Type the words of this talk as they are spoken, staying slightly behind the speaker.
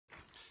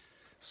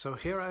So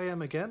here I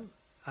am again.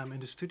 I'm in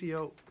the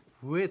studio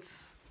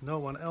with no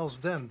one else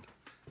than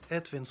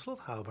Edwin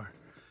Slothauber,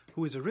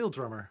 who is a real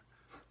drummer,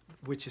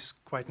 which is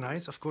quite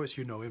nice. Of course,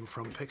 you know him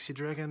from Pixie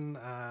Dragon.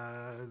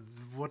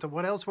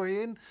 What else were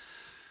you in?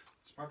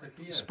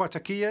 Sparta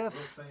Kiev.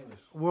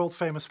 World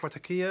famous Sparta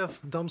Kiev.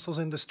 Damsels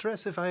in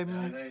Distress, if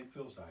I'm...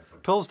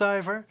 Pulse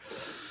Diver.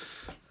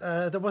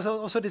 There was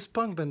also this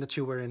punk band that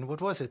you were in. What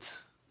was it?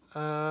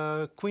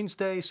 Queen's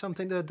Day,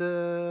 something,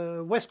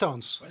 the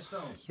Westtones.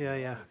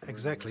 Yeah,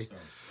 exactly.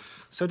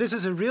 So this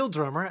is a real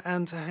drummer,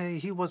 and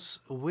he was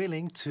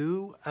willing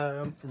to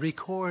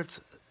record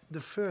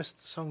the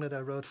first song that I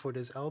wrote for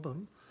this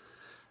album.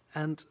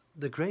 And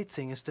the great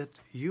thing is that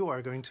you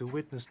are going to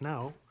witness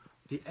now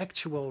the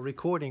actual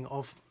recording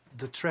of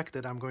the track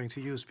that I'm going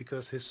to use,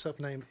 because his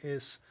subname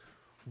is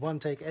One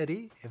Take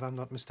Eddie, if I'm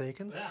not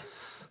mistaken.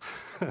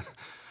 Yeah.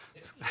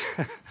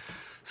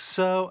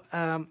 So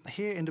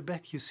here in the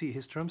back you see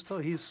his drum style.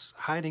 He's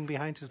hiding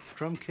behind his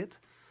drum kit.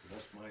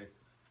 Lost my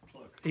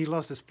plug. He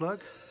lost his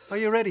plug. Are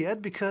you ready, Ed?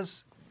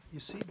 Because you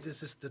see,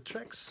 this is the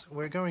tracks.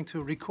 We're going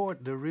to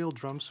record the real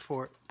drums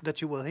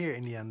that you will hear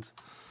in the end.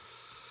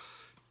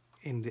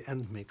 In the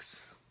end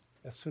mix.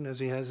 As soon as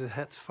he has his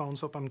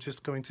headphones up, I'm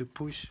just going to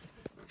push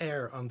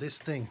air on this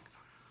thing.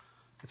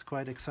 It's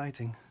quite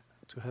exciting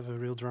to have a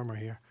real drummer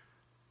here.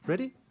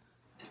 Ready?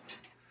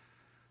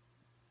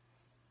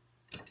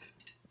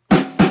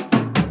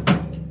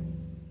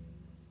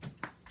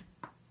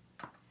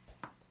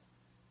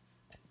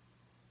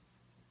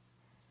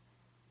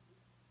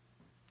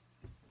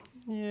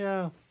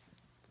 Yeah.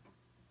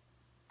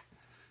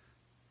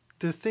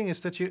 The thing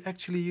is that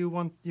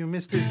you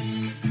missed this.